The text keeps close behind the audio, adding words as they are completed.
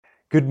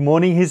Good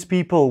morning, His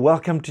people.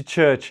 Welcome to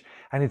church.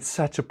 And it's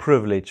such a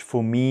privilege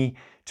for me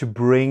to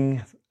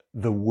bring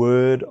the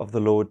word of the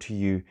Lord to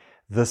you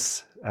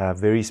this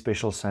very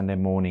special Sunday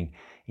morning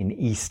in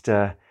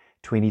Easter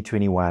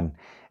 2021.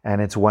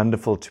 And it's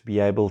wonderful to be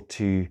able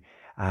to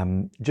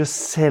just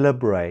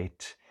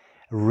celebrate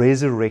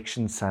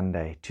Resurrection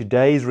Sunday.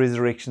 Today is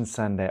Resurrection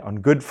Sunday.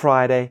 On Good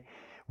Friday,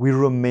 we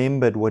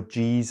remembered what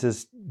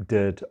Jesus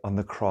did on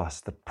the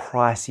cross, the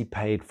price He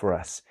paid for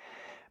us.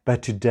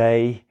 But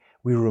today,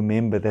 we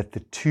remember that the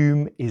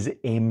tomb is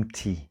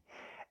empty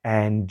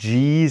and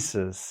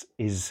Jesus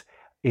is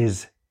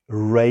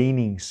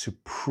reigning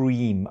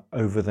supreme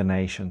over the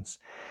nations.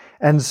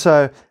 And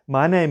so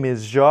my name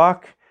is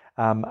Jacques.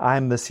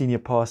 I'm the senior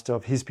pastor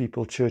of His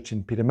People Church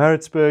in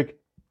Pietermaritzburg.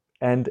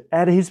 And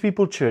at His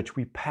People Church,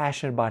 we're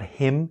passionate about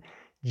Him,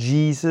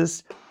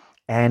 Jesus,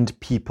 and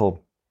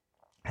people.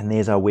 And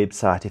there's our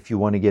website if you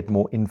want to get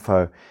more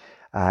info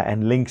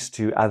and links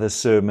to other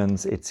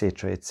sermons,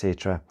 etc.,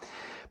 etc.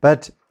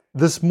 But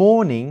this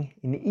morning,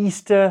 in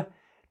Easter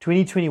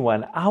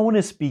 2021, I want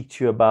to speak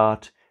to you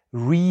about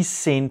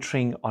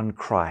recentering on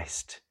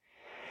Christ.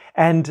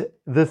 And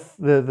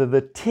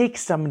the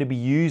text I'm going to be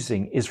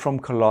using is from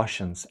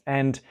Colossians.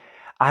 And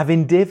I've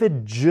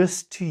endeavored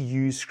just to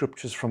use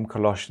scriptures from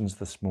Colossians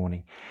this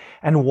morning.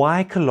 And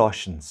why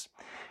Colossians?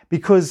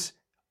 Because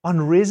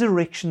on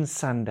Resurrection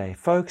Sunday,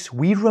 folks,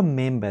 we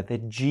remember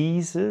that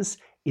Jesus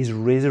is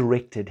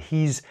resurrected.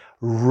 He's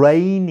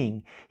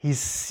reigning. He's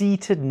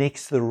seated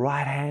next to the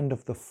right hand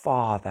of the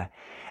Father,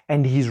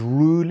 and He's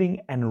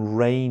ruling and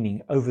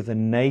reigning over the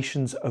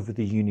nations, over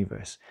the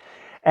universe.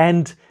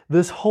 And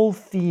this whole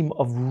theme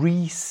of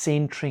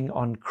recentering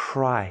on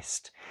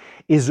Christ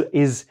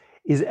is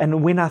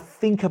and when I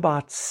think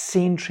about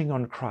centering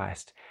on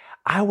Christ,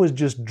 I was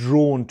just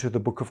drawn to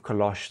the book of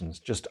Colossians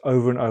just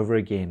over and over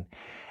again.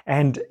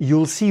 And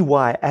you'll see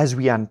why as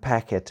we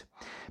unpack it.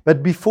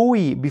 But before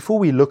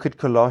we look at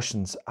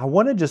Colossians, I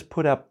want to just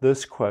put up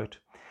this quote.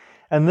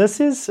 And this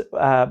is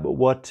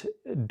what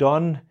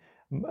Don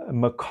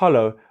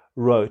McCullough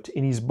wrote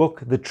in his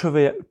book, The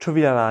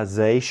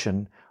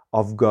Trivialization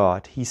of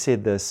God. He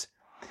said this: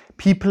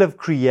 people have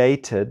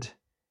created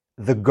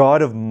the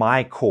God of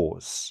my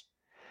cause,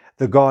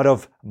 the God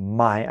of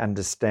my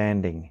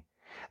understanding,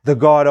 the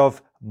God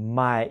of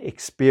my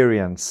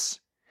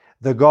experience,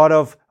 the God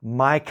of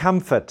my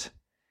comfort,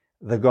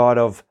 the God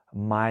of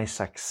my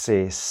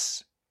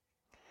success.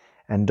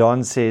 And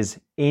Don says,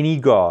 any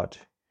God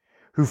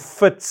who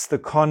fits the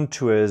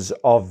contours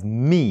of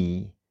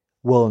me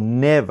will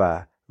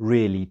never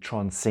really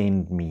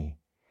transcend me,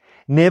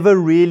 never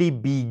really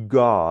be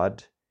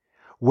God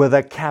with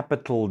a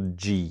capital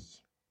G.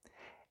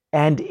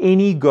 And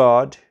any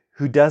God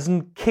who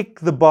doesn't kick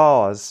the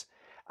bars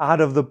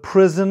out of the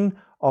prison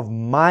of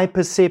my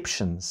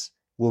perceptions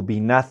will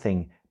be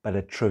nothing but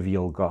a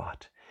trivial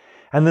God.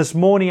 And this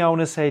morning I want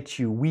to say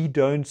to you, we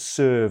don't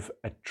serve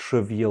a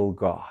trivial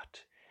God.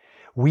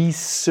 We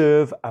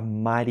serve a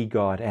mighty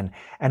God.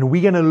 And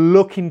we're going to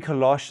look in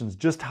Colossians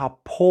just how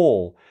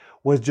Paul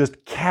was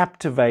just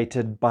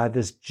captivated by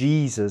this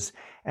Jesus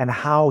and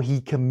how he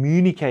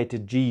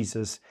communicated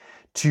Jesus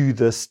to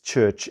this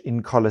church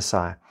in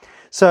Colossae.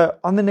 So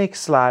on the next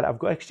slide,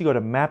 I've actually got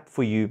a map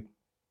for you.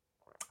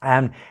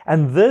 And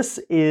this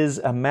is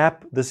a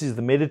map. This is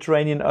the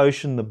Mediterranean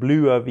Ocean, the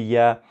blue over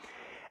here.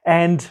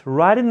 And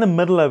right in the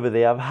middle over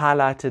there, I've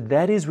highlighted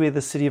that is where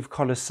the city of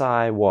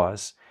Colossae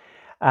was.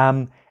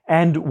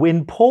 And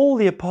when Paul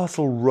the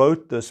Apostle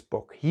wrote this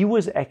book, he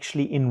was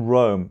actually in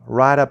Rome,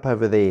 right up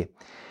over there.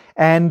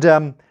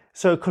 And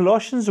so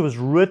Colossians was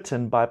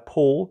written by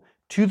Paul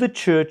to the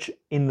church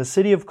in the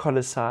city of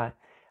Colossae,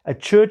 a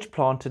church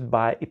planted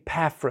by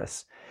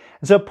Epaphras.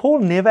 And so Paul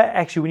never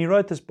actually, when he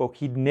wrote this book,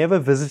 he'd never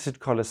visited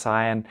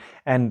Colossae.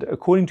 And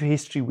according to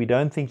history, we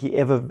don't think he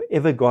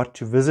ever got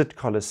to visit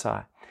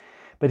Colossae.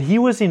 But he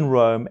was in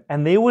Rome,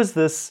 and there was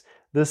this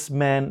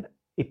man,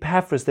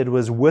 Epaphras, that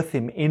was with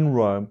him in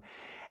Rome.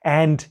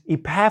 And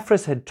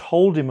Epaphras had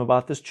told him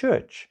about this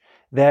church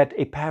that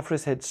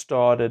Epaphras had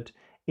started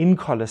in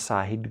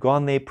Colossae. He'd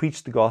gone there,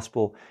 preached the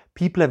gospel.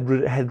 People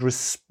had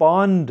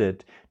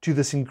responded to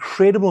this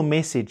incredible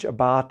message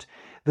about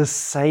the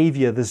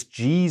Savior, this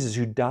Jesus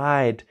who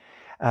died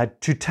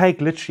to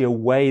take literally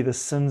away the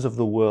sins of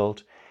the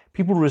world.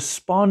 People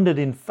responded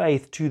in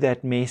faith to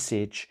that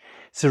message,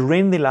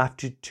 surrendered their life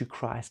to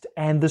Christ,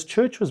 and this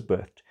church was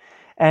birthed.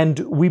 And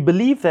we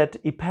believe that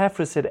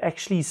Epaphras had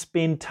actually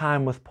spent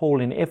time with Paul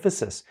in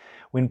Ephesus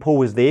when Paul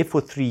was there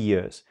for 3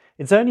 years.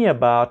 It's only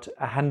about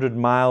 100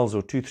 miles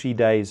or 2-3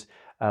 days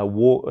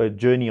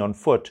journey on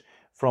foot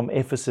from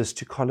Ephesus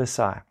to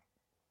Colossae.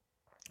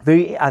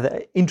 Very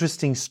other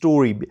interesting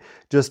story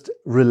just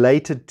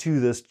related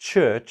to this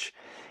church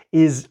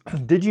is,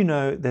 did you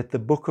know that the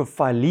book of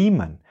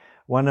Philemon,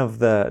 one of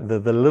the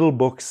little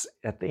books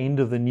at the end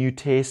of the New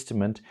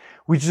Testament,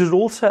 which is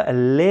also a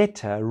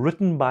letter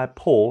written by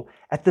Paul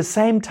at the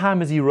same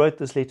time as he wrote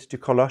this letter to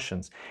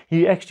Colossians.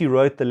 He actually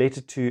wrote the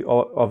letter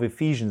of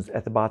Ephesians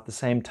at about the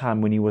same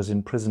time when he was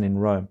in prison in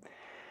Rome.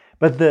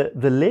 But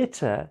the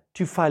letter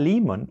to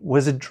Philemon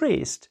was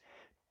addressed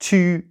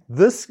to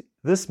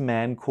this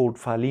man called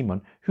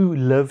Philemon, who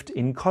lived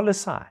in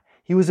Colossae.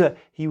 He was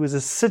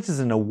a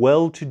citizen, a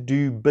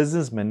well-to-do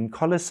businessman in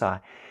Colossae,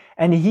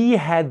 and he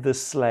had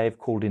this slave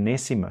called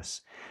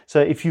Onesimus. So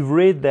if you've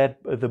read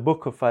the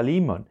book of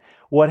Philemon,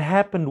 what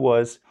happened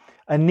was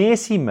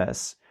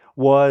Onesimus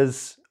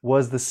was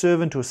the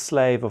servant or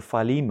slave of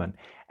Philemon,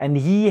 and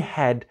he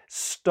had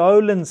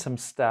stolen some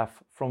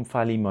stuff from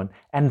Philemon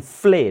and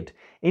fled.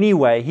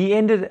 Anyway, he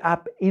ended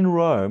up in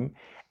Rome,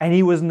 and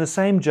he was in the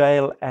same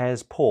jail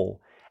as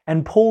Paul.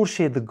 And Paul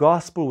shared the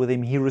gospel with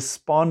him. He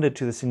responded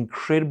to this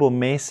incredible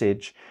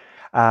message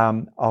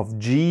of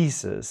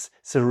Jesus,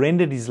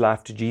 surrendered his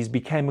life to Jesus,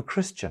 became a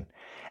Christian,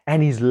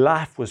 and his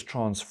life was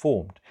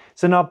transformed.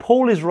 So now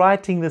Paul is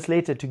writing this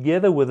letter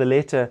together with a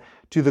letter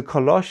to the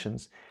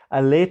Colossians,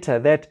 a letter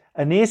that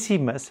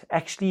Onesimus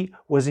actually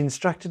was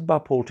instructed by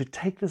Paul to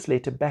take this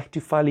letter back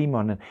to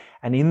Philemon.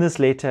 And in this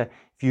letter,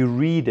 if you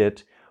read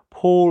it,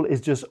 Paul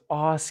is just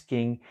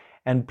asking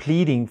and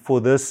pleading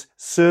for this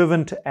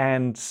servant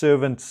and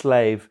servant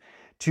slave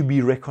to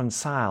be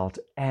reconciled.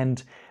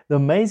 And the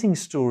amazing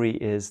story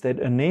is that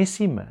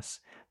Onesimus,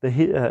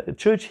 the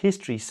church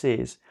history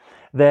says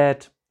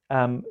that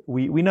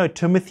we know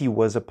Timothy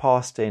was a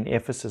pastor in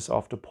Ephesus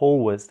after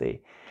Paul was there,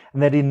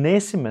 and that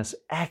Onesimus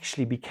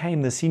actually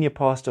became the senior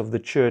pastor of the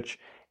church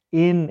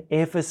in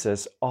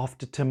Ephesus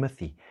after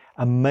Timothy.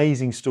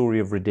 Amazing story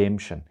of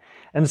redemption.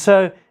 And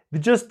so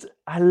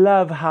I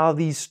love how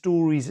these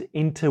stories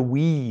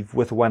interweave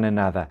with one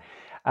another.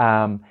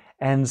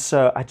 And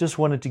so I just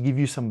wanted to give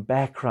you some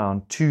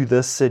background to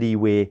this city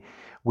where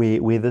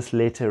this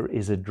letter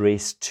is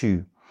addressed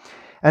to.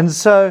 And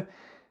so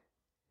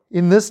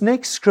in this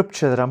next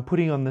scripture that I'm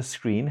putting on the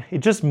screen, it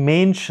just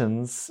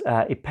mentions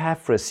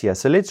Epaphras here.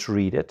 So let's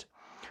read it.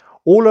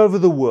 All over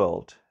the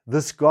world,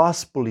 this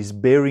gospel is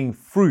bearing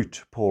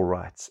fruit, Paul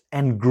writes,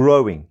 and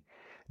growing,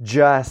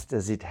 just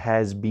as it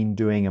has been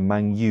doing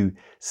among you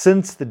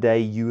since the day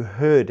you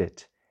heard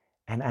it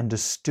and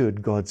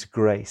understood God's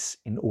grace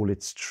in all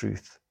its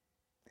truth.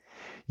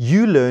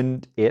 You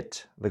learned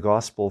it, the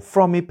gospel,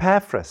 from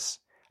Epaphras,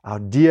 our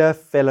dear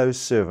fellow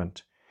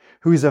servant,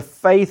 who is a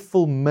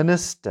faithful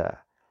minister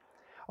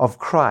of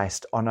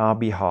Christ on our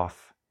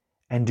behalf,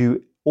 and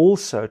who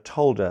also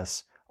told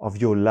us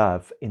of your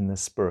love in the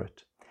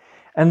Spirit.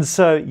 And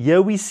so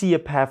here we see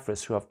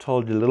Epaphras, who I've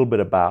told you a little bit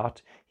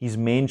about. He's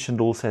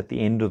mentioned also at the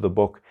end of the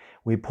book,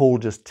 where Paul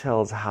just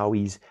tells how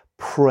he's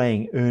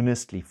praying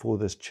earnestly for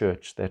this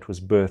church that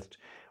was birthed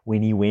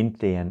when he went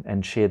there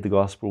and shared the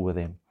gospel with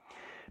them.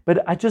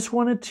 But I just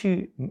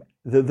wanted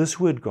this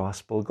word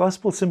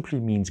gospel simply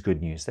means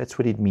good news. That's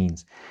what it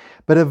means.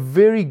 But a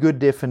very good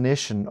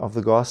definition of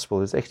the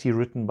gospel is actually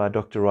written by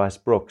Dr. Rice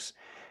Brooks.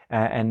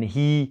 And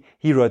he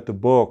wrote the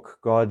book,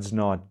 God's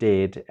Not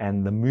Dead,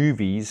 and the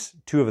movies,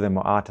 2 of them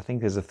are out. I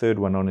think there's a 3rd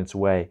one on its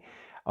way,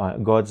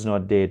 God's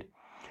Not Dead.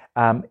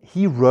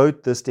 He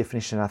wrote this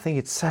definition. I think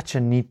it's such a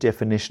neat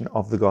definition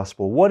of the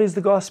gospel. What is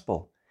the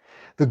gospel?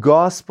 The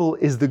gospel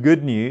is the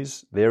good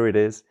news, there it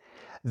is,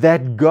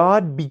 that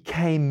God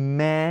became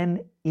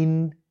man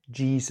in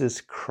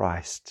Jesus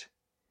Christ.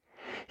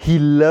 He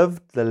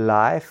lived the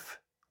life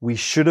we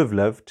should have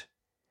lived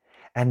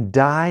and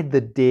died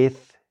the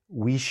death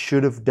we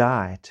should have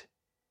died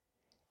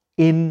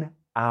in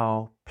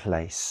our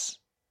place.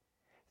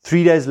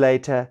 3 days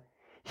later,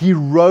 he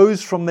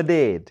rose from the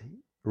dead,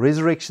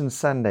 Resurrection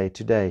Sunday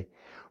today,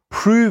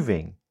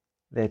 proving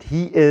that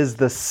he is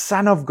the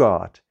Son of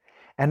God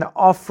and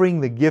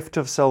offering the gift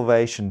of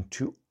salvation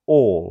to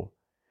all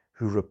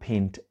who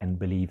repent and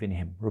believe in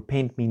him.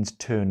 Repent means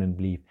turn and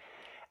believe.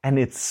 And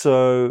it's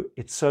so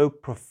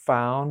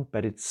profound,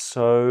 but it's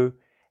also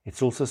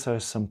so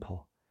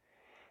simple.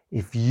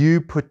 If you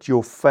put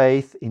your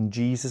faith in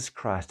Jesus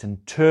Christ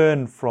and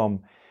turn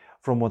from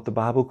what the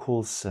Bible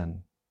calls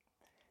sin,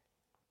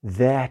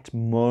 that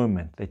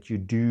moment that you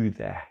do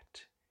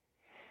that,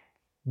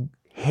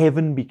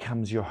 heaven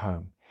becomes your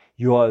home.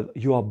 You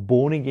are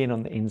born again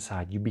on the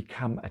inside. You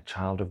become a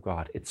child of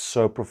God. It's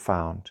so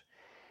profound.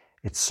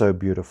 It's so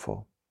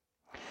beautiful.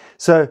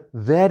 So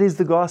that is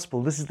the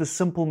gospel. This is the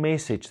simple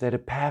message that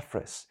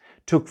Epaphras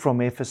took from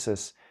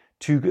Ephesus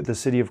to the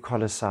city of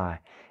Colossae.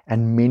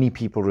 And many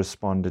people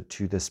responded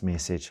to this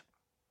message.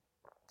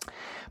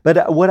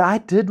 But what I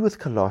did with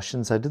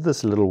Colossians, I did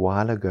this a little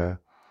while ago.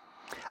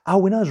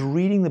 When I was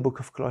reading the book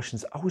of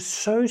Colossians, I was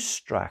so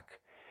struck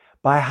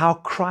by how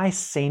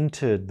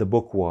Christ-centered the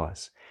book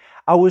was.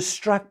 I was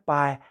struck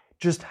by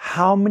just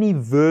how many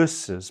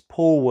verses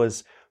Paul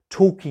was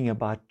talking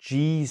about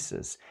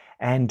Jesus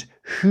and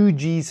who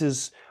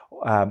Jesus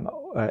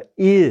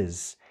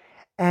is.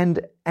 And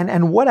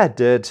what I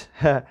did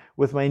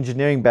with my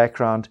engineering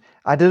background,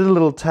 I did a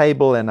little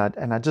table, and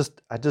I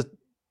just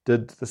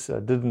did this. I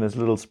did in this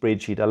little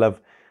spreadsheet.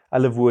 I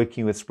love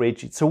working with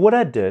spreadsheets. So what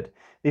I did,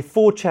 there are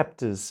 4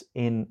 chapters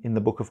in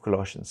the book of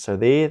Colossians. So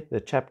there, the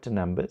chapter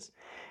numbers,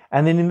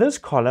 And then in this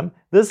column,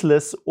 this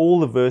lists all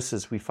the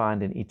verses we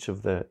find in each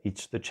of the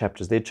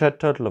chapters. There are a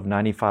total of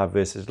 95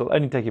 verses. It'll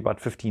only take you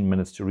about 15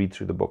 minutes to read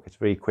through the book. It's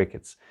very quick,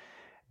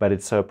 but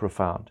it's so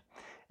profound.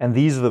 And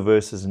these are the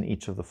verses in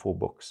each of the 4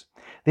 books.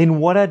 Then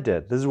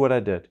this is what I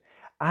did.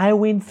 I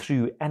went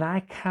through and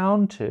I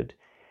counted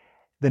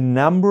the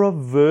number of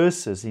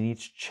verses in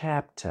each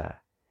chapter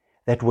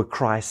that were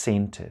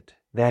Christ-centered,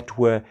 that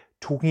were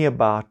talking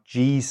about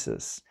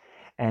Jesus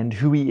and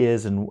who he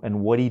is and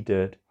what he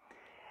did.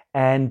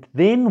 And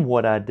then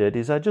what I did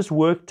is I just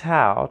worked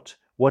out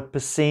what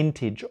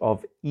percentage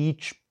of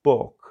each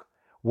book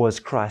was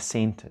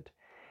Christ-centered.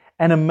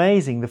 And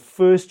amazing, the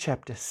first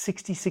chapter,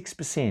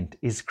 66%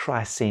 is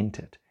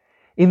Christ-centered.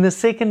 In the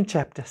second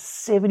chapter,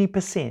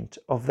 70%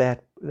 of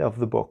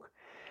the book.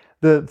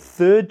 The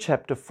third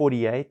chapter,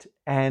 48%,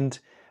 and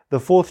the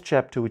fourth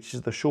chapter, which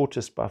is the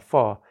shortest by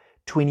far,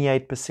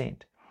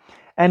 28%.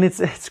 And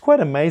it's quite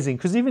amazing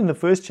because even in the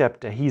first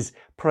chapter, he's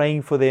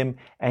praying for them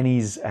and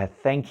he's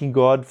thanking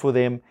God for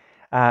them.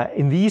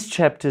 In these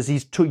chapters,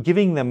 he's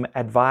giving them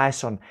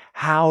advice on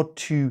how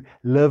to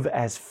live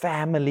as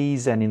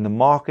families and in the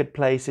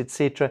marketplace,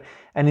 etc.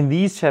 And in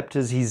these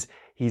chapters, he's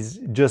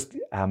just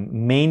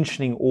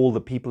mentioning all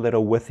the people that are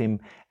with him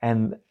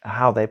and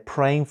how they're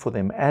praying for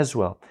them as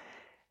well.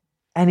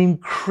 An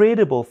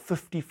incredible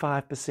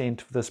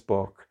 55% of this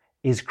book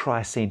is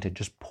Christ-centered,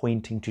 just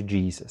pointing to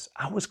Jesus.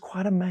 I was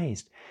quite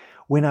amazed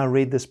when I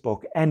read this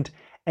book. And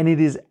it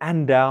is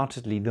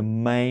undoubtedly the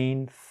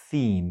main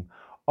theme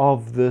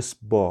of this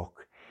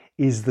book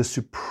is the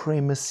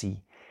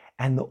supremacy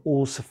and the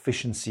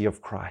all-sufficiency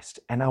of Christ.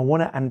 And I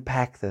want to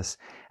unpack this,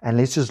 and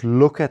let's just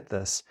look at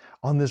this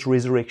on this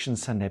Resurrection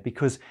Sunday,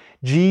 because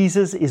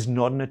Jesus is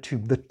not in a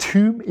tomb. The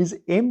tomb is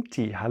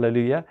empty.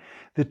 Hallelujah.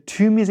 The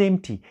tomb is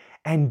empty.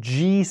 And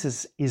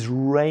Jesus is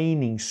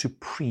reigning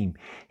supreme.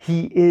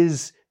 He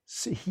is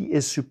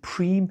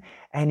supreme,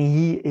 and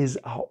he is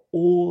our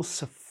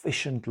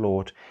all-sufficient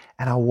Lord.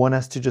 And I want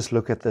us to just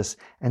look at this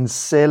and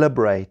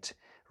celebrate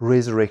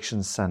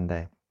Resurrection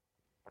Sunday.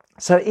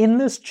 So in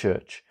this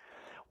church,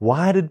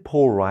 why did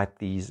Paul write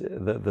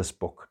this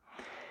book?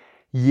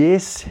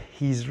 Yes,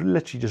 he's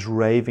literally just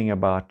raving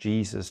about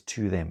Jesus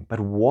to them. But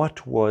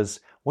what were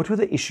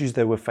the issues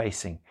they were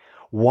facing?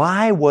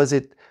 Why was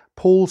it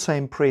Paul so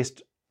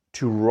impressed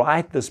to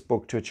write this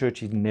book to a church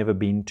he'd never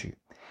been to?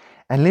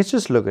 And let's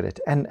just look at it.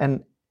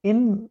 And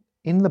in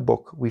the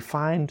book, we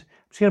find,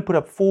 I'm just going to put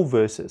up 4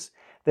 verses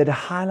that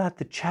highlight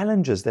the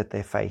challenges that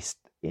they faced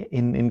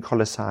in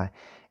Colossae,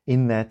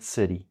 in that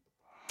city.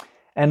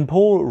 And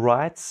Paul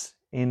writes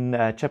in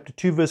chapter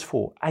 2, verse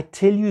 4, I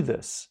tell you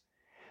this,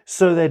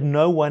 so that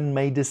no one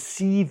may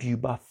deceive you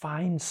by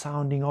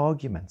fine-sounding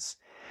arguments.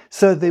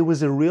 So there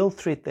was a real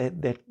threat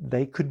that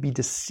they could be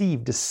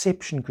deceived,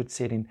 deception could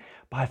set in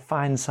by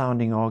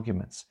fine-sounding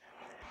arguments.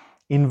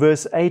 In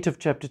verse 8 of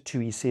chapter 2,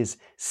 he says,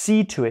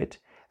 see to it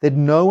that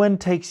no one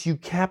takes you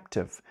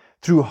captive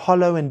through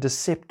hollow and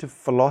deceptive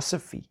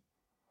philosophy,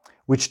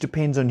 which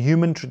depends on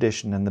human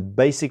tradition and the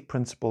basic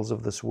principles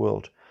of this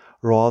world,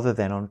 rather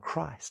than on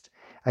Christ.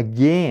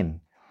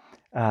 Again,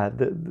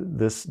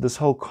 this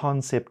whole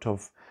concept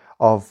of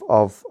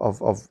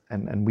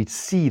we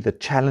see the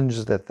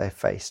challenges that they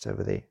faced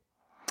over there.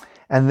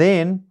 And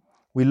then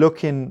we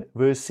look in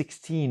verse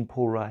 16,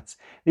 Paul writes,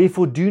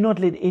 therefore do not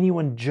let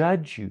anyone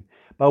judge you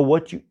by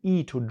what you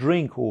eat or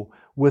drink, or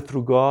with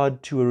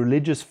regard to a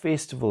religious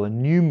festival, a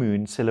new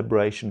moon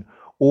celebration,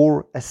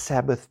 or a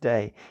Sabbath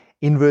day.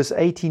 In verse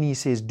 18 he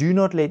says, do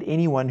not let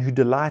anyone who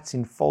delights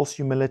in false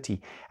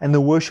humility and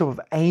the worship of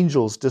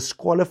angels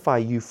disqualify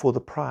you for the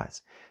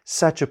prize.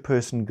 Such a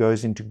person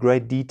goes into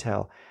great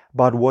detail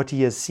about what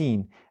he has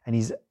seen,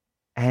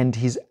 and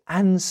his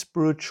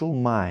unspiritual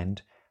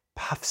mind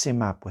puffs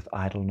him up with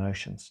idle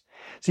notions.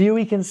 So here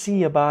we can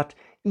see about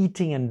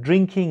eating and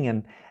drinking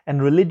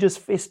and religious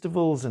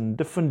festivals and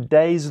different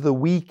days of the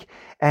week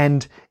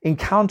and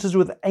encounters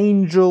with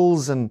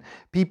angels and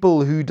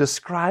people who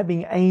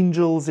describing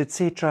angels,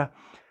 etc.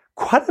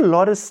 Quite a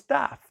lot of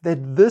stuff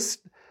that this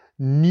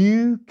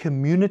new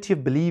community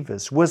of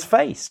believers was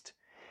faced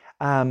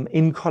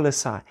in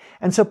Colossae.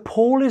 And so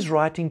Paul is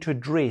writing to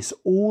address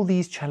all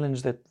these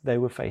challenges that they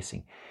were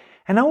facing.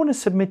 And I want to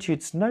submit to you,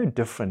 it's no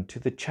different to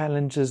the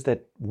challenges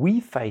that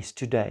we face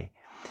today.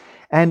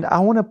 And I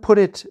want to put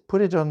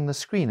it on the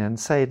screen and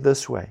say it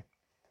this way.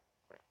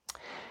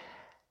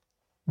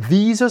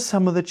 These are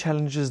some of the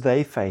challenges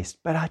they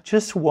faced, but I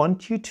just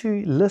want you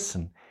to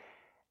listen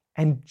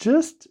and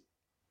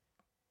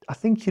I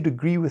think you'd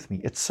agree with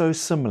me, it's so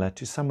similar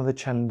to some of the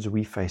challenges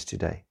we face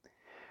today.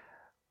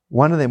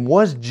 One of them,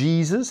 was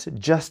Jesus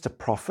just a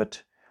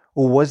prophet,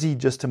 or was he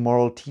just a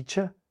moral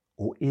teacher,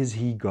 or is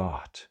he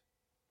God?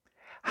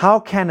 How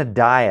can a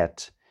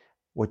diet,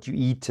 what you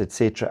eat,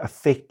 etc.,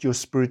 affect your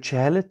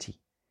spirituality?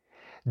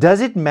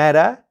 Does it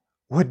matter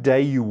what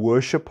day you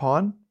worship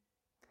on?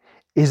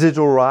 Is it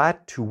all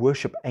right to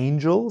worship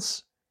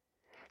angels?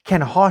 Can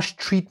harsh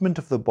treatment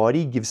of the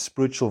body give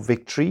spiritual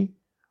victory?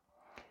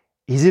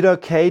 Is it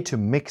okay to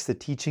mix the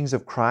teachings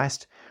of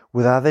Christ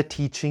with other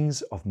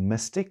teachings of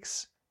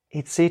mystics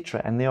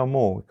etc. And there are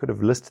more. We could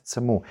have listed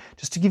some more.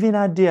 Just to give you an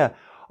idea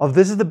of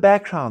this is the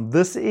background.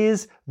 This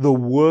is the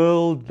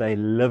world they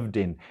lived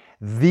in.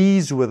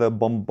 These were the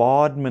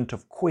bombardment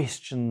of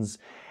questions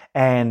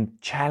and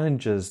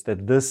challenges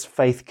that this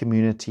faith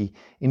community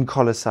in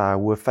Colossae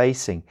were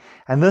facing.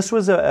 And this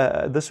was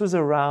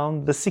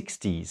around the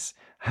 60s,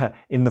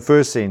 in the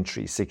first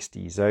century,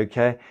 60s,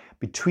 okay?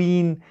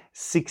 Between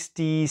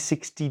 60,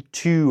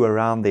 62,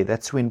 around there.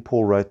 That's when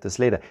Paul wrote this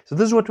letter. So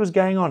this is what was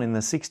going on in the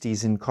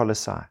 60s in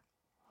Colossae.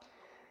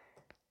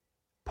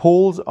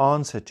 Paul's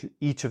answer to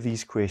each of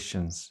these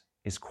questions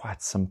is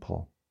quite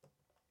simple.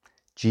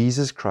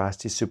 Jesus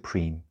Christ is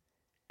supreme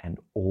and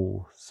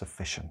all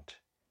sufficient.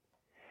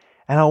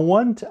 And I'm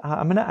going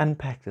to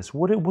unpack this.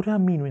 What do I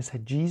mean when I say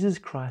Jesus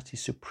Christ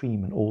is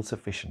supreme and all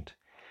sufficient?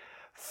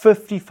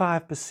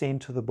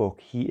 55% of the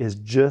book, he is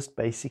just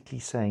basically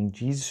saying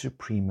Jesus is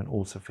supreme and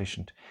all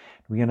sufficient.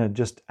 We're going to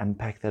just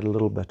unpack that a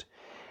little bit.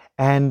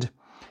 And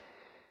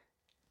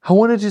I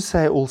wanted to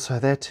say also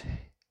that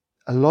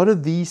a lot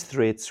of these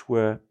threats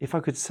were, if I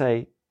could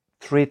say,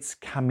 threats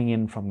coming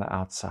in from the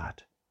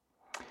outside.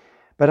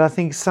 But I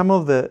think some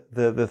of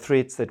the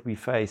threats that we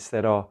face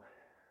that are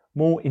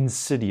more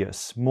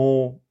insidious,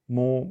 more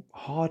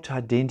hard to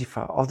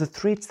identify, are the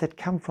threats that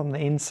come from the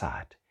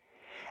inside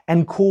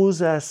and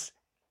cause us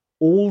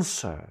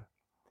also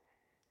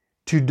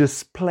to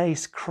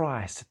displace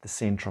Christ at the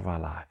center of our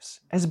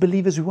lives. As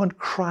believers, we want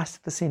Christ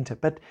at the center,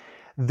 but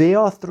there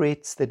are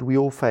threats that we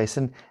all face.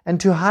 And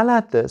to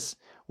highlight this,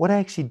 what I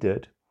actually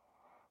did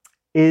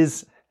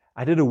is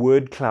I did a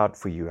word cloud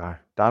for you. I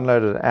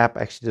downloaded an app,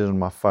 actually did it on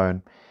my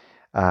phone.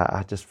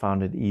 I just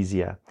found it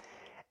easier.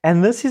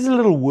 And this is a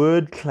little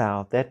word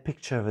cloud, that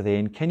picture over there.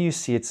 And can you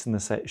see it's in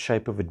the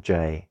shape of a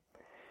J?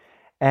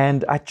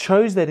 And I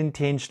chose that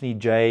intentionally,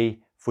 J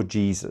for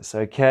Jesus,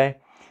 okay?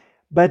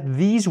 But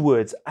these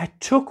words, I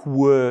took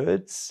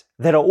words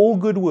that are all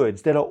good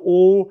words, that are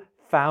all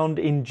found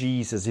in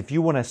Jesus. If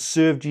you want to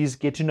serve Jesus,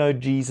 get to know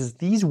Jesus,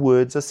 these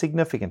words are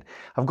significant.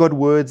 I've got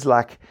words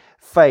like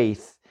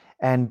faith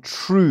and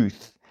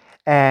truth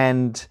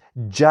and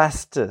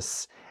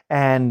justice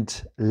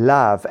and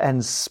love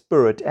and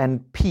spirit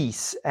and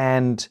peace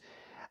and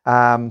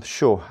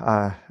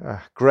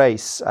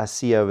grace I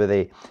see over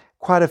there.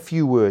 Quite a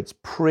few words,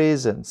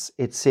 presence,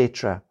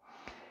 etc.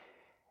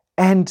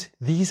 And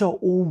these are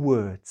all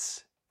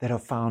words that are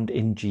found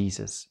in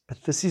Jesus.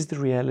 But this is the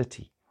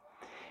reality.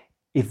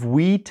 If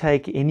we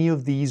take any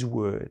of these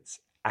words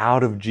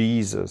out of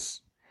Jesus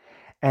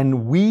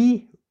and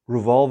we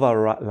revolve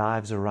our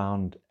lives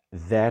around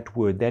that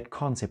word, that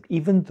concept,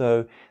 even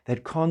though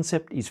that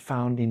concept is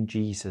found in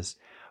Jesus,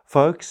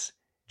 folks,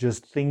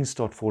 just things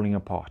start falling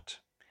apart.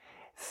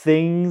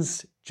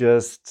 Things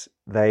just,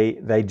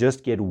 they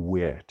just get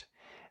weird.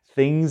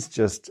 Things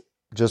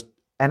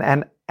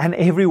and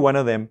every one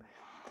of them,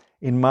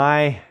 in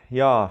my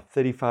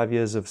 35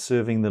 years of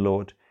serving the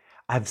Lord,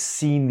 I've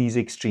seen these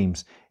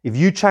extremes. If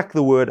you chuck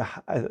the word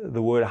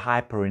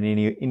hyper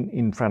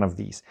in front of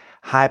these,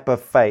 hyper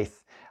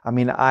faith, I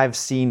mean, I've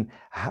seen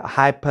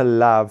hyper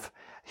love,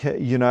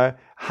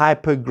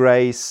 hyper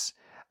grace.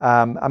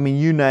 I mean,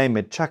 you name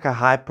it. Chuck a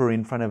hyper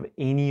in front of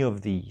any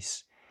of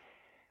these.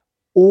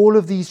 All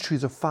of these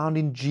truths are found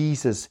in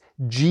Jesus.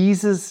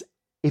 Jesus,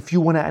 if you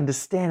want to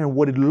understand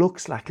what it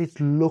looks like, let's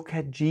look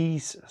at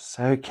Jesus,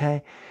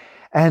 okay?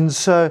 And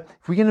so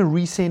if we're going to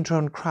recenter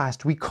on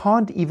Christ, we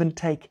can't even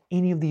take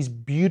any of these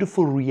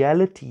beautiful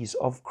realities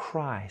of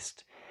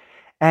Christ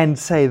and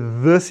say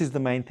this is the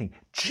main thing.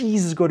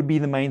 Jesus has got to be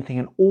the main thing,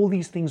 and all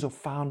these things are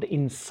found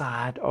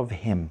inside of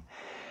Him.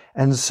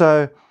 And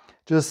so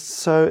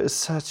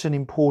such an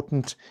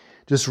important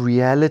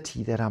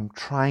reality that I'm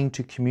trying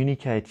to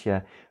communicate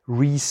here,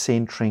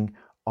 recentering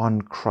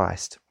on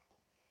Christ.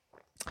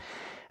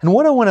 And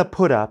what I want to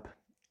put up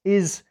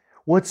is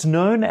what's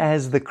known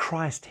as the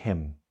Christ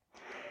hymn.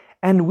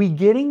 And we're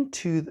getting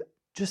to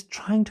just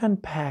trying to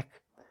unpack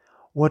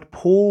what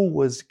Paul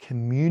was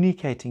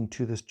communicating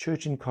to this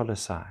church in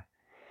Colossae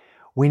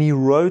when he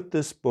wrote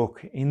this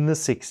book in the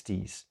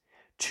 60s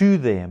to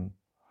them,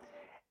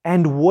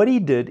 and what he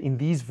did in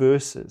these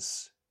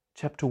verses,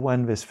 chapter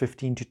 1, verse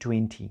 15 to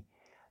 20,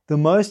 the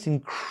most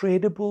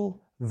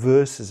incredible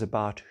verses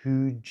about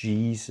who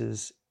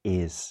Jesus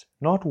is,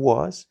 not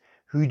was,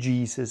 who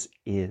Jesus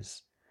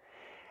is.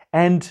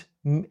 And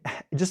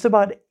just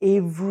about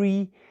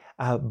every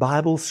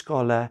Bible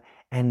scholar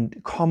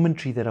and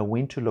commentary that I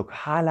went to look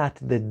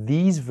highlighted that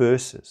these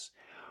verses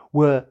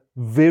were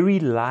very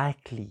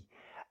likely,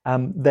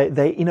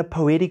 they in a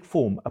poetic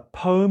form, a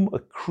poem, a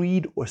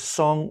creed, or a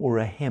song, or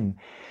a hymn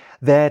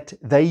that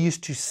they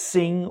used to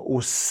sing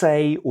or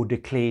say or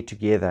declare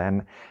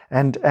together.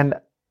 And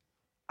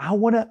I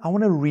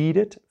want to read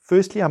it.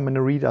 Firstly, I'm going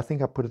to read, I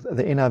think I put it,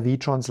 the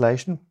NIV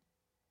translation,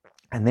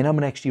 and then I'm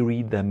going to actually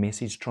read the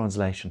Message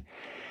translation.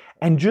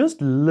 And just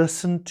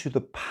listen to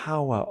the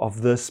power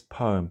of this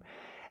poem.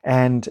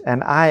 And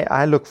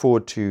I look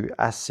forward to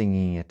us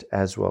singing it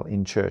as well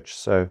in church.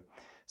 So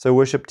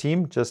worship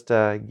team, just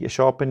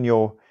sharpen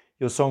your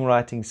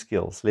songwriting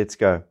skills. Let's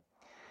go.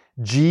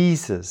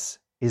 Jesus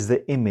is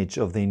the image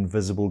of the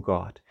invisible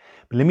God.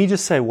 But let me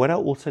just say what I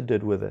also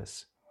did with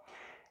this.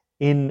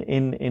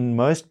 In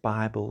most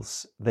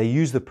Bibles, they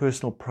use the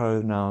personal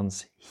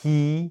pronouns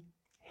he,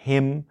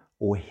 him,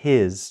 or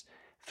his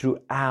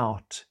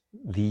throughout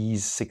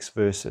these 6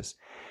 verses.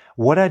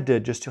 What I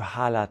did, just to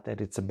highlight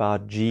that it's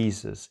about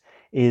Jesus,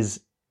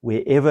 is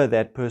wherever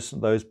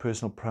those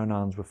personal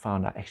pronouns were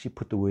found, I actually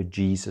put the word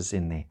Jesus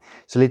in there.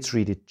 So let's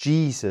read it.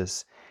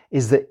 Jesus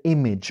is the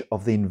image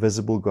of the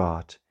invisible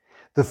God,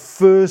 the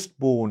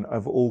firstborn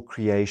of all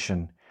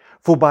creation.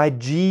 For by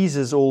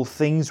Jesus all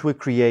things were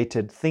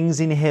created, things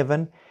in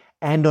heaven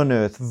and on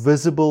earth,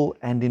 visible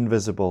and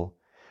invisible,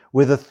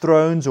 whether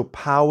thrones or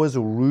powers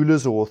or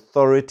rulers or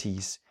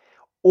authorities.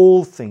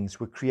 All things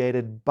were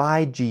created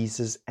by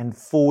Jesus and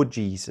for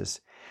Jesus.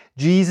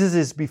 Jesus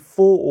is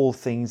before all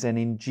things, and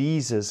in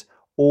Jesus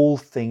all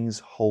things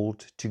hold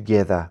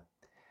together.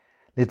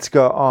 Let's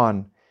go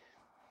on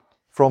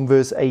from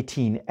verse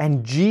 18.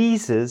 And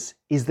Jesus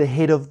is the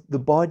head of the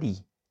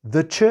body,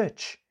 the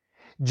church.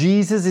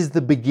 Jesus is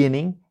the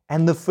beginning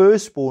and the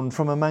firstborn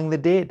from among the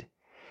dead,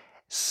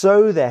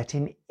 so that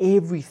in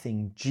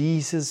everything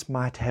Jesus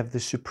might have the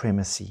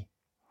supremacy.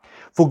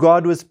 For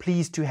God was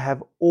pleased to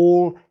have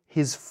all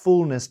His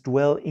fullness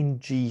dwell in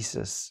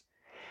Jesus,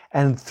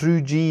 and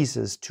through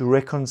Jesus to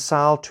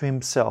reconcile to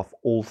Himself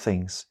all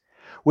things,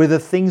 whether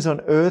things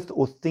on earth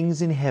or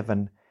things in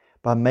heaven,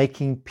 by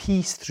making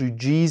peace through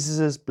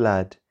Jesus'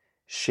 blood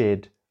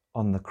shed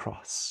on the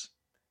cross.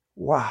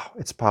 Wow,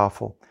 it's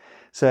powerful.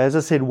 So as I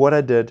said, what I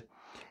did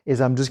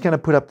is I'm just going to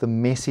put up the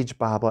Message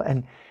Bible,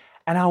 and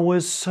I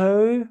was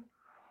so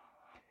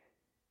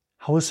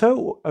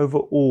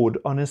overawed,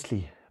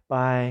 honestly,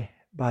 by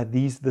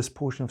this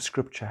portion of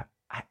Scripture.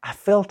 I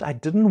felt I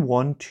didn't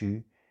want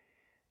to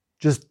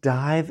just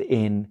dive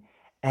in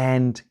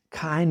and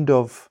kind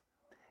of,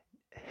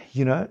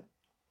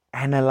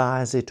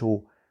 analyze it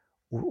or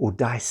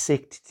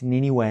dissect it in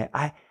any way.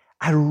 I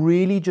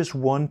really just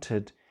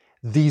wanted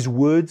these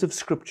words of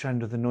Scripture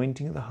under the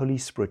anointing of the Holy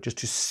Spirit just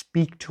to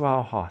speak to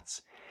our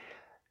hearts.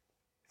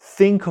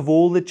 Think of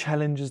all the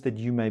challenges that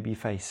you may be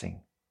facing.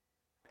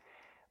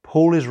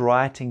 Paul is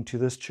writing to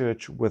this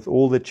church with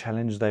all the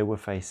challenges they were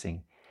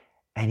facing.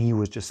 And he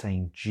was just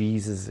saying,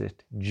 Jesus is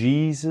it.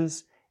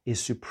 Jesus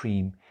is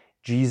supreme.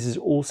 Jesus is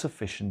all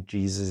sufficient.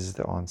 Jesus is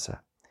the answer.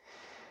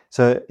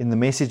 So in the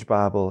Message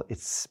Bible,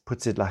 it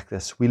puts it like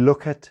this. We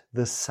look at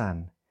the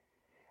Son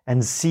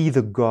and see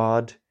the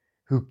God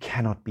who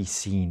cannot be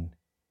seen.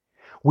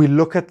 We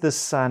look at the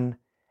Son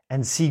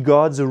and see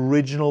God's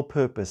original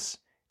purpose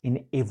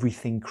in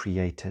everything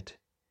created.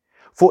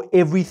 For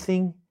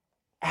everything,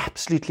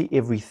 absolutely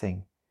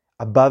everything,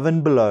 above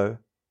and below,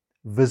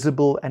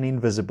 visible and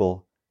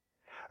invisible,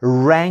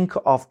 rank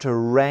after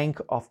rank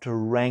after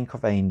rank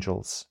of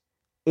angels,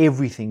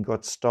 everything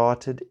got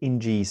started in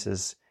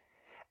Jesus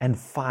and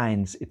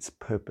finds its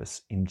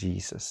purpose in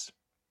Jesus.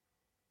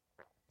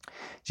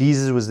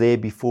 Jesus was there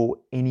before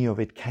any of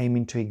it came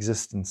into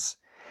existence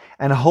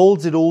and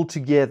holds it all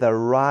together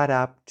right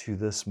up to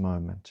this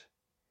moment.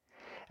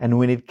 And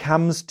when it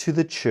comes to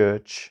the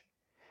church,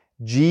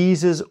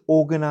 Jesus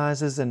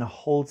organizes and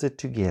holds it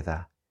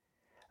together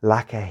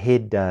like a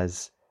head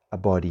does a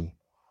body.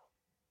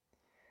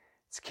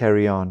 Let's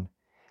carry on.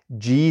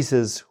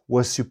 Jesus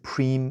was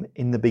supreme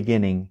in the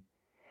beginning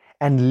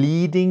and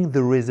leading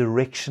the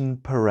resurrection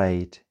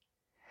parade.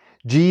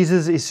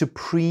 Jesus is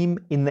supreme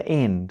in the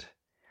end.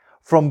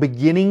 From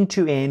beginning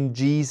to end,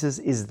 Jesus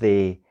is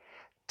there,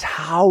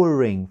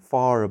 towering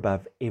far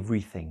above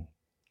everything,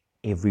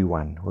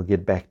 everyone. We'll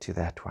get back to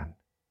that one.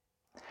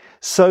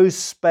 So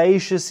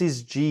spacious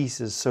is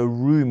Jesus, so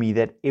roomy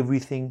that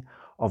everything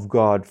of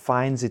God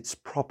finds its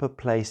proper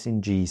place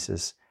in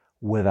Jesus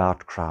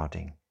without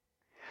crowding.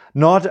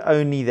 Not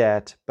only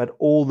that, but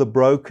all the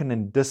broken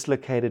and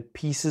dislocated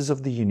pieces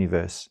of the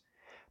universe,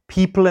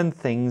 people and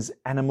things,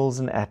 animals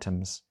and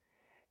atoms,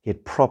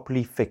 get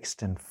properly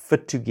fixed and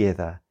fit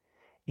together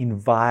in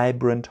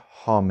vibrant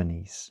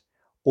harmonies,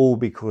 all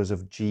because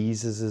of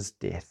Jesus'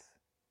 death.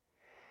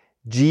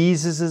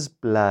 Jesus'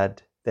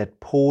 blood that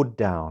poured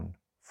down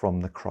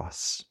from the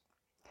cross.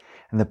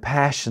 And the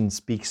Passion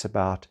speaks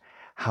about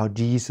how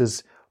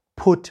Jesus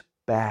put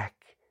back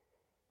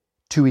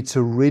to its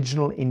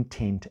original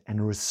intent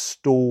and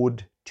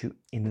restored to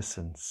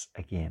innocence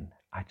again.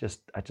 I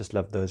just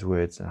love those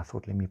words, and I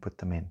thought, let me put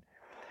them in.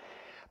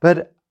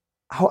 But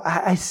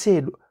I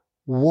said,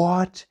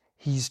 what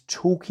he's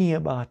talking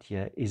about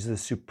here is the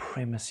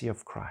supremacy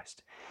of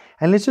Christ.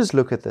 And let's just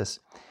look at this.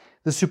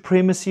 The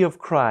supremacy of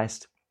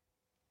Christ,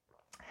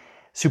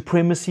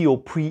 supremacy or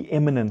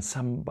preeminence,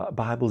 some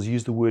Bibles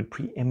use the word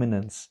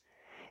preeminence.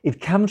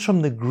 It comes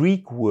from the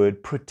Greek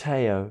word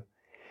proteo,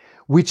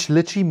 which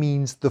literally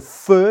means the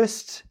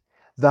first,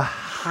 the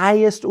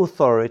highest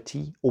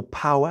authority or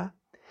power,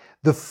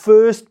 the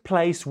first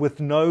place with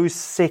no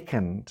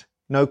second,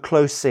 no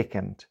close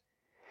second.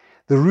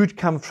 The root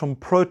comes from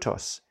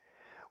protos,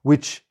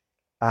 which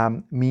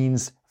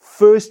means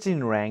first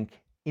in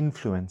rank,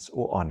 influence,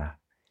 or honor.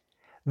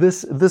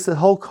 this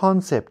whole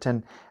concept,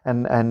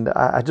 and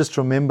I just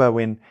remember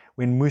when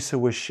Musa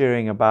was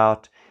sharing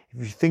about, if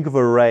you think of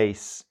a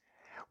race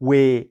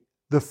where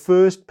the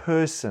first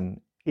person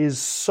is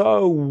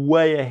so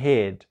way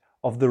ahead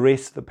of the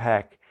rest of the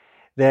pack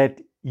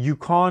that you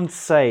can't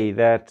say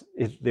that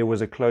there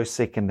was a close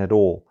second at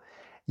all.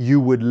 You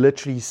would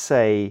literally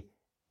say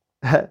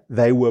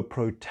they were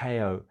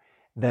proteo.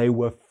 They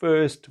were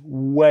first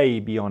way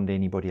beyond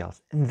anybody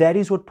else. And that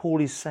is what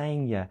Paul is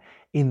saying here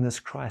in this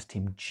Christ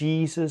team.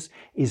 Jesus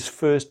is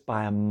first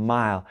by a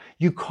mile.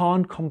 You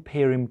can't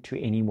compare him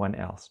to anyone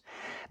else.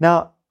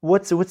 Now,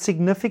 what's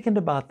significant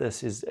about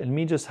this is, let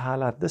me just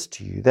highlight this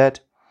to you,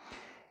 that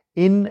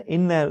in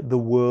the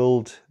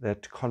world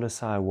that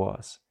Colossae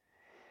was,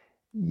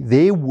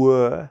 there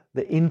were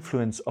the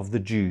influence of the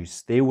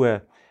Jews. There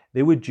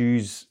were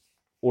Jews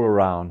all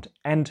around.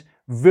 And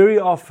very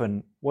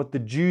often what the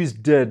Jews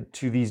did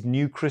to these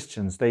new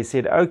Christians, they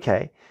said,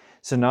 okay,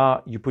 so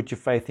now you put your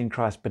faith in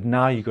Christ, but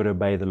now you've got to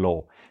obey the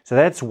law. So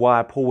that's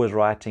why Paul was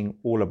writing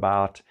all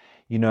about,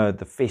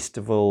 the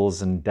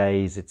festivals and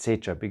days,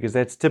 etc., because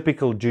that's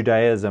typical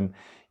Judaism.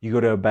 You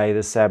got to obey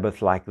the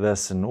Sabbath like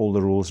this and all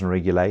the rules and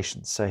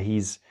regulations. So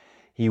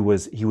he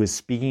was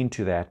speaking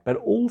to that. But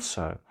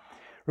also,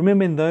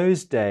 remember, in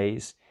those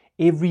days,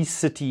 every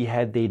city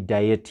had their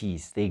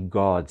deities, their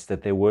gods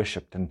that they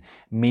worshipped, and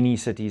many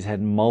cities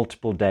had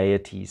multiple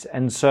deities.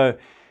 And so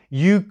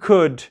you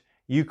could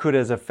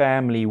as a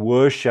family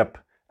worship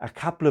a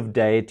couple of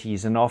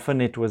deities, and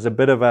often it was a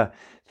bit of a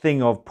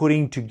thing of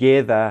putting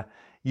together,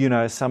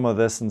 some of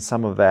this and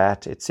some of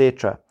that,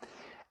 etc.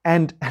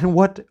 And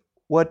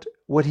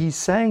what he's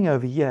saying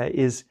over here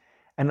is,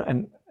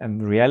 and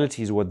the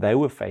reality is what they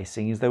were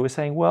facing is they were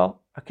saying,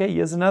 well, okay,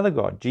 here's another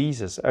God,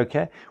 Jesus.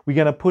 Okay, we're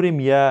going to put him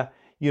here,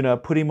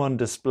 put him on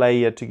display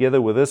here together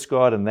with this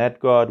God and that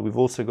God. We've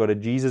also got a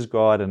Jesus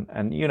God,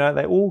 and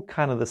they're all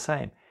kind of the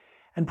same.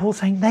 And Paul's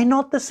saying they're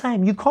not the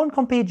same. You can't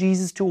compare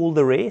Jesus to all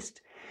the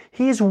rest.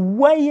 He is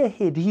way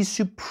ahead. He's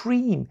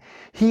supreme.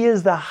 He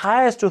is the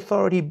highest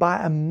authority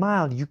by a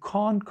mile. You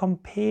can't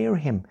compare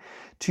him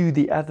to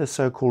the other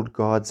so-called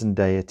gods and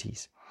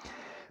deities.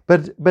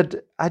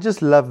 But I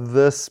just love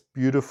this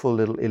beautiful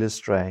little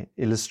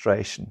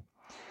illustration.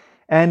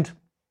 And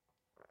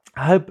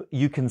I hope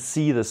you can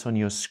see this on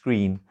your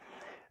screen.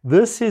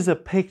 This is a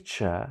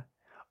picture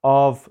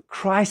of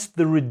Christ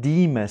the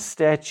Redeemer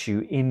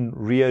statue in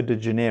Rio de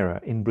Janeiro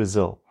in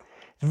Brazil.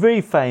 It's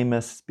very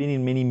famous, it's been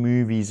in many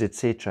movies,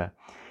 etc.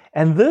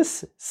 And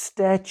this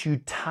statue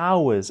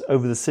towers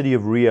over the city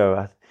of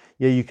Rio.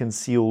 Here you can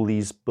see all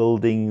these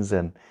buildings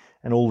and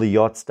all the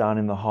yachts down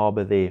in the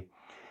harbor there.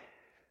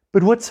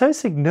 But what's so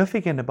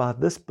significant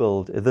about this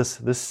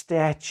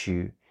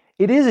statue,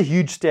 it is a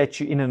huge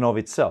statue in and of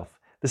itself.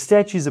 The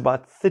statue is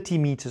about 30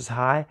 meters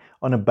high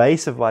on a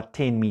base of about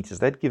 10 meters.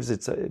 That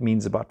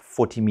means about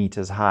 40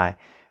 meters high,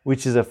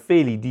 which is a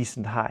fairly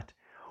decent height.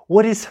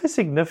 What is so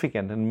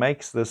significant and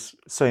makes this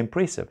so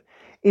impressive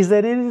is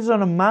that it is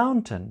on a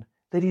mountain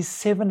that is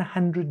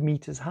 700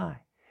 meters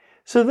high.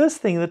 So this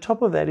thing, the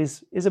top of that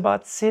is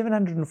about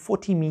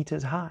 740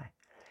 meters high.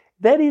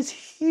 That is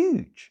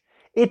huge.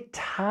 It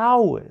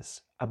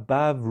towers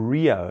above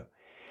Rio.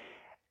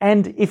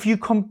 And if you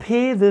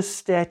compare this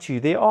statue,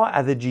 there are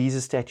other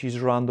Jesus statues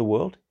around the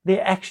world. There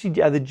are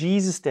actually other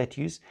Jesus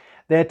statues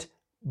that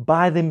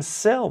by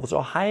themselves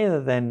are higher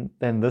than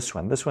this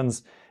one. This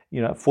one's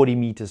 40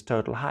 meters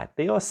total height.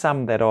 There are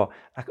some that are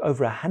like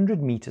over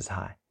 100 meters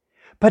high.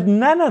 But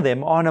none of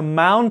them are on a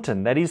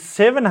mountain that is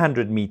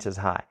 700 meters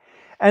high.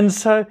 And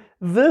so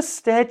this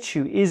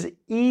statue is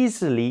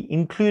easily,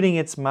 including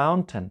its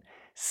mountain,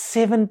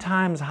 7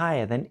 times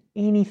higher than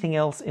anything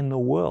else in the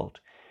world.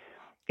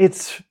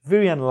 It's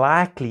very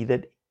unlikely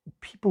that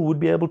people would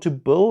be able to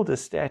build a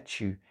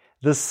statue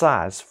this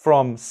size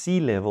from sea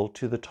level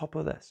to the top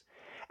of this.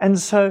 And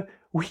so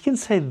we can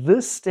say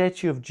this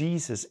statue of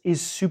Jesus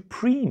is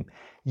supreme,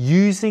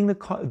 using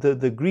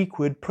the Greek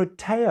word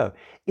proteo.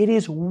 It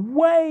is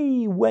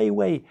way, way,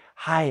 way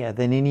higher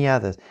than any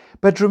others.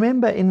 But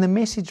remember, in the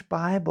Message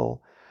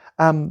Bible,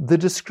 the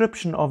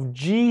description of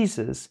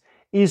Jesus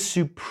is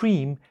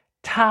supreme,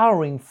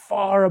 towering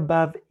far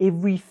above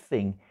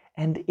everything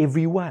and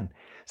everyone.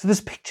 So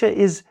this picture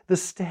is the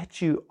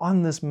statue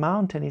on this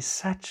mountain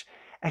is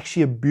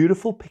actually a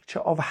beautiful picture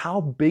of how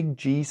big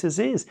Jesus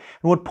is.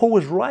 And what Paul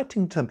was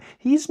writing to him,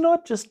 he's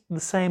not just the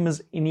same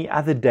as any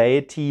other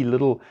deity,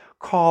 little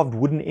carved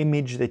wooden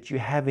image that you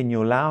have in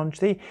your lounge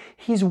there.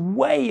 He's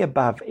way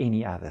above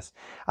any others.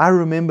 I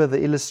remember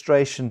the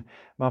illustration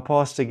my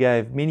pastor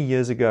gave many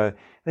years ago.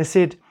 They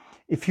said,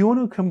 if you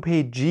want to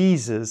compare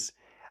Jesus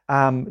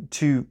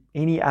to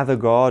any other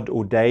god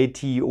or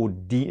deity or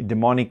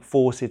demonic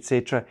force,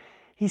 etc.,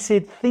 he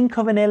said, think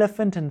of an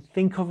elephant and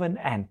think of an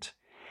ant.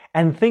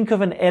 And think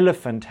of an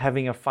elephant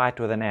having a fight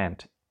with an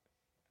ant.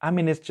 I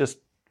mean, it's just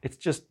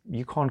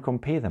you can't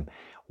compare them.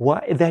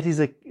 Why? That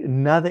is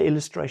another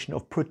illustration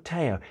of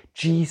proteo.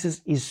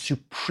 Jesus is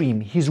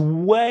supreme. He's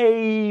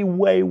way,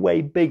 way,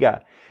 way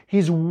bigger.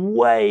 He's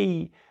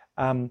way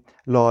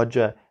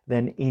larger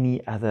than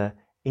any other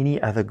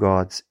any other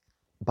gods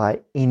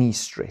by any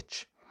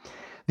stretch.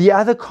 The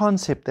other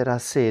concept that I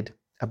said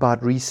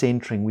about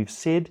recentering, we've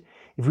said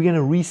if we're going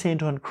to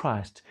recenter on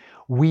Christ,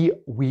 we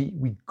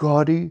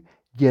got to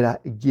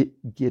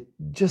get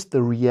just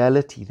the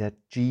reality that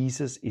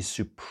Jesus is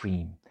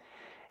supreme.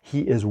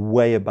 He is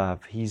way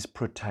above. He's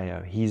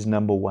proteo. He's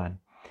number one.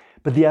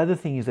 But the other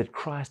thing is that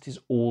Christ is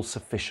all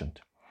sufficient.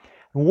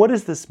 And what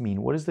does this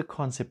mean? What is the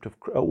concept of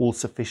all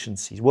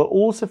sufficiency? Well,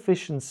 all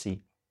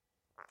sufficiency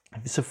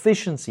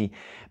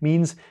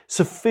means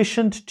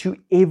sufficient to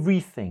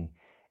everything,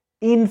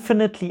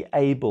 infinitely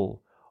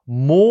able,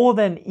 more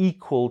than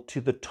equal to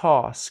the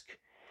task,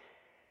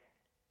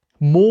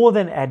 more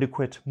than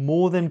adequate,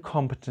 more than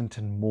competent,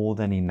 and more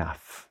than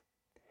enough.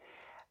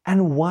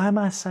 And why am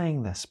I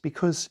saying this?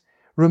 Because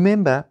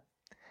remember,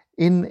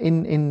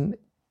 in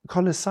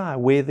Colossae,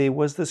 where there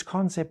was this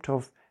concept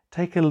of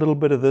take a little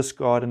bit of this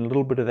God and a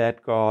little bit of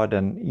that God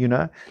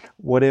and,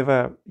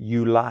 whatever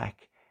you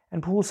like.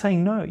 And Paul's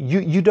saying, no,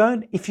 you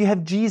don't, if you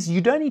have Jesus, you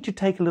don't need to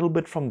take a little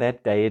bit from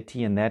that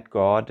deity and that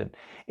God and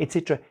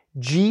etc.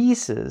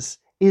 Jesus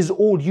is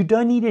all. You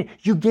don't need it.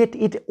 You get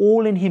it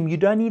all in Him. You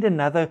don't need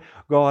another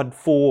God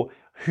for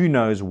who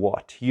knows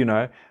what,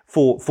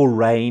 for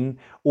rain,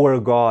 or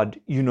a God,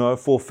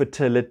 for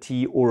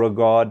fertility, or a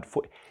God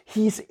for...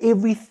 He's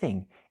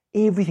everything.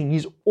 Everything.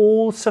 He's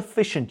all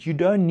sufficient. You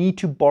don't need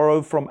to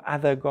borrow from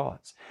other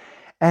gods.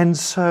 And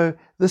so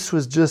this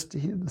was just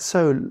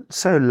so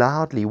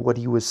loudly what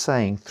he was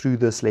saying through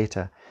this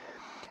letter.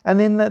 And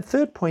then the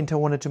third point I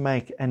wanted to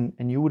make, and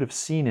you would have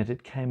seen it,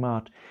 it came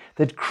out,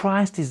 that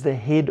Christ is the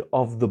head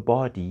of the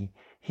body,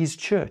 His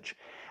church.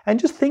 And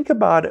just think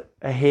about it,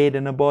 a head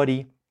and a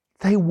body,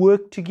 they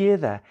work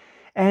together.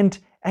 And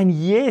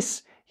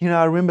yes,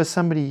 I remember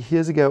somebody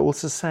years ago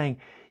also saying,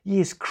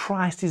 yes,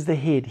 Christ is the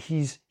head,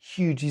 He's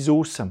huge, He's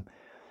awesome.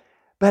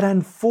 But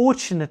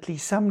unfortunately,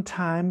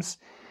 sometimes,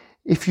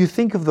 if you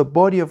think of the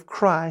body of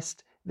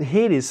Christ, the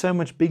head is so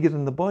much bigger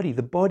than the body.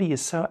 The body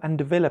is so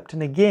undeveloped.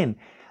 And again,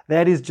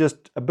 that is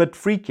just a bit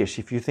freakish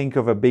if you think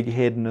of a big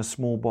head and a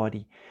small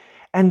body.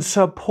 And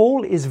so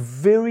Paul is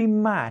very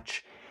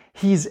much,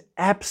 he's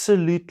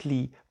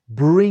absolutely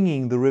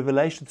bringing the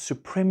revelation, the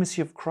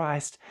supremacy of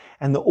Christ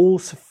and the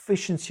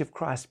all-sufficiency of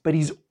Christ. But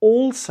he's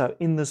also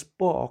in this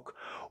book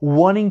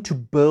wanting to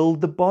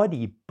build the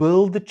body,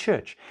 build the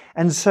church.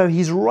 And so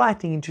he's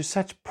writing into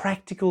such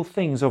practical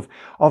things of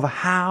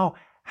how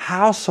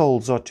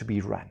households are to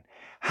be run,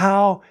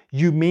 how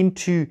you're meant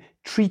to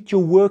treat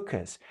your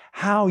workers,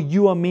 how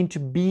you are meant to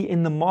be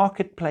in the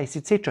marketplace,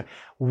 etc.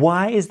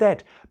 Why is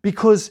that?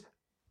 Because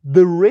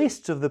the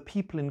rest of the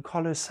people in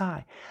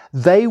Colossae,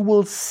 they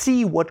will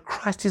see what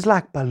Christ is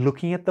like by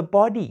looking at the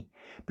body,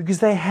 because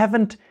they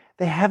haven't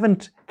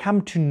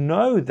come to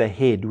know the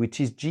head, which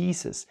is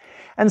Jesus.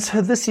 And so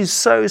this is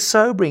so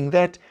sobering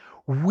that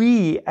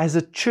we as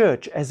a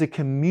church, as a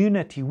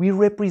community, we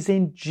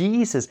represent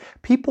Jesus.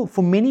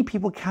 For many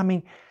people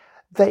coming,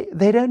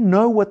 they don't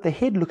know what the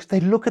head looks.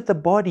 They look at the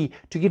body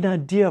to get an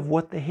idea of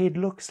what the head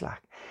looks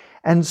like.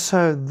 And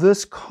so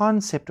this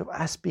concept of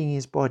us being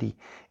His body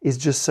is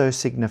just so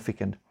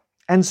significant.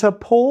 And so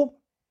Paul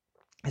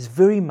is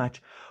very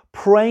much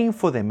praying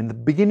for them. In the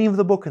beginning of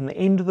the book and the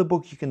end of the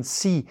book, you can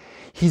see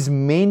he's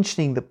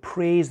mentioning the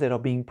prayers that are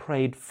being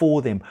prayed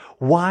for them.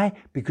 Why?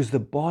 Because the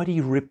body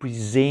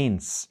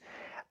represents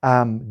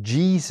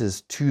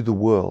Jesus to the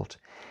world.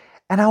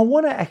 And I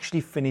want to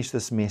actually finish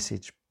this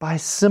message by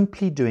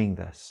simply doing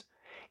this,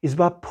 is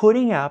by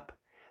putting up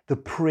the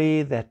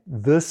prayer that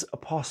this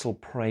apostle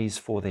prays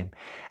for them.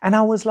 And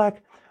I was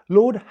like,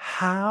 Lord,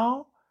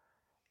 how,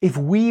 if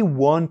we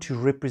want to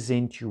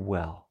represent you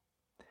well,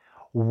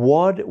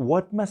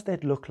 what must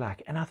that look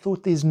like? And I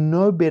thought there's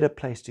no better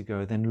place to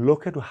go than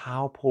look at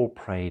how Paul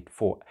prayed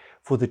for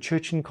the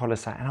church in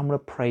Colossae. And I'm going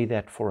to pray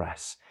that for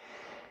us.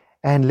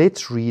 And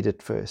let's read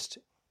it first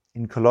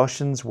in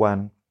Colossians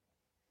 1,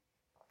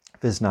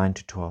 verse 9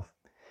 to 12.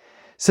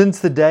 Since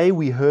the day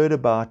we heard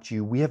about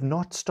you, we have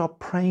not stopped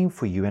praying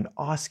for you and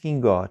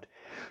asking God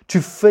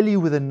to fill you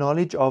with the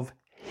knowledge of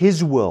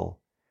His will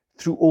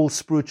through all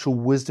spiritual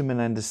wisdom and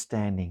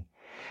understanding.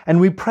 And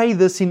we pray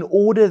this in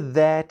order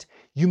that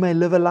you may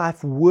live a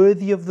life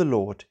worthy of the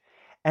Lord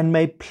and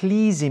may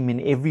please Him in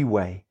every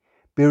way,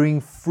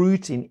 bearing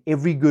fruit in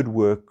every good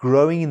work,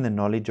 growing in the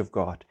knowledge of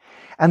God.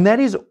 And that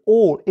is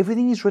all.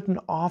 Everything is written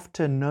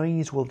after knowing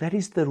His will. That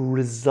is the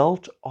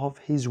result of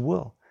His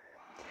will.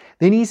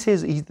 Then he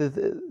says,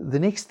 the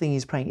next thing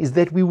he's praying is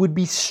that we would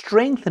be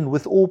strengthened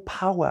with all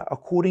power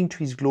according to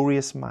His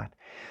glorious might,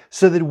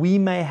 so that we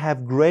may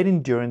have great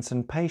endurance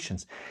and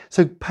patience.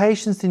 So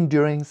patience and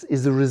endurance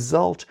is the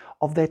result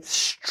of that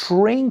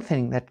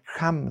strengthening that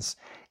comes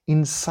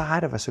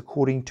inside of us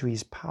according to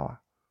His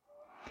power.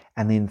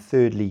 And then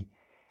thirdly,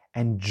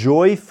 and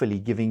joyfully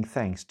giving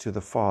thanks to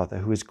the Father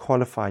who has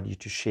qualified you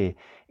to share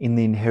in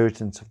the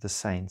inheritance of the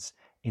saints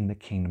in the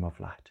kingdom of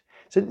light.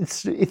 So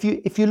if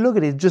you look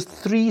at it, just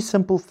three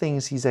simple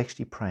things he's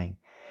actually praying.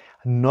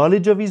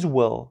 Knowledge of His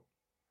will,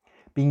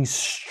 being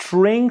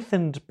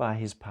strengthened by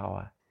His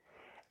power,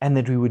 and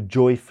that we would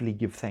joyfully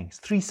give thanks.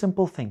 3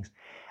 simple things.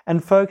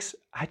 And folks,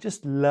 I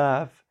just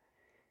love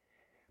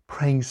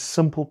praying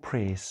simple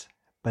prayers,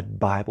 but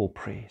Bible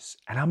prayers.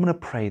 And I'm going to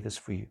pray this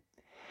for you.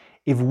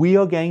 If we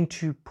are going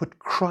to put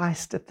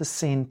Christ at the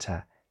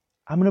center,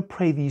 I'm going to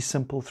pray these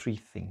simple 3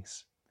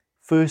 things.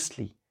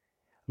 Firstly,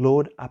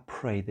 Lord, I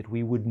pray that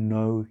we would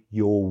know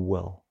your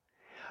will.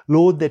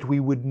 Lord, that we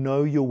would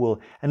know your will.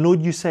 And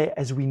Lord, you say,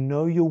 as we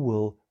know your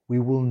will, we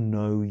will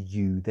know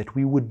you. That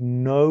we would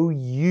know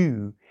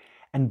you,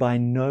 and by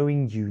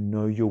knowing you,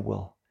 know your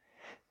will.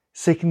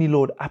 Secondly,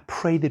 Lord, I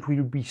pray that we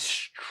would be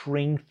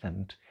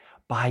strengthened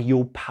by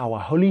your power.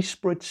 Holy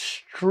Spirit,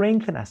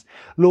 strengthen us.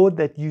 Lord,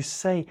 that you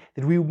say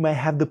that we may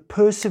have the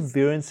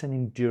perseverance and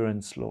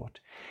endurance, Lord,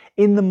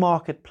 in the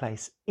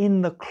marketplace,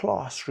 in the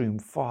classroom,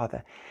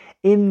 Father,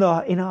 in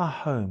our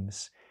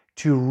homes,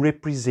 to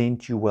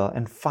represent you well.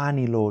 And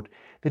finally, Lord,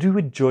 that we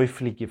would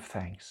joyfully give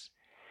thanks,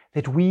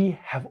 that we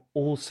have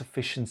all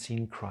sufficiency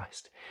in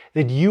Christ,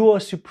 that you are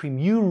supreme,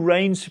 you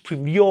reign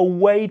supreme, you are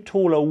way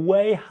taller,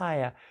 way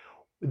higher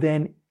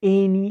than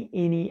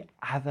any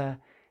other,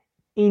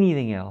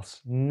 anything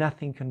else.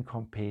 Nothing can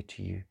compare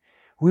to you.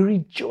 We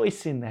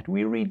rejoice in that.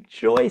 We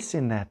rejoice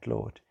in that,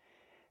 Lord.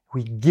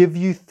 We give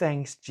you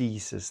thanks,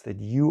 Jesus, that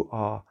you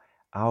are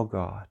our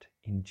God.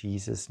 In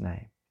Jesus'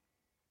 name,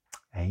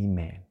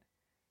 amen.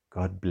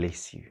 God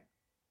bless you.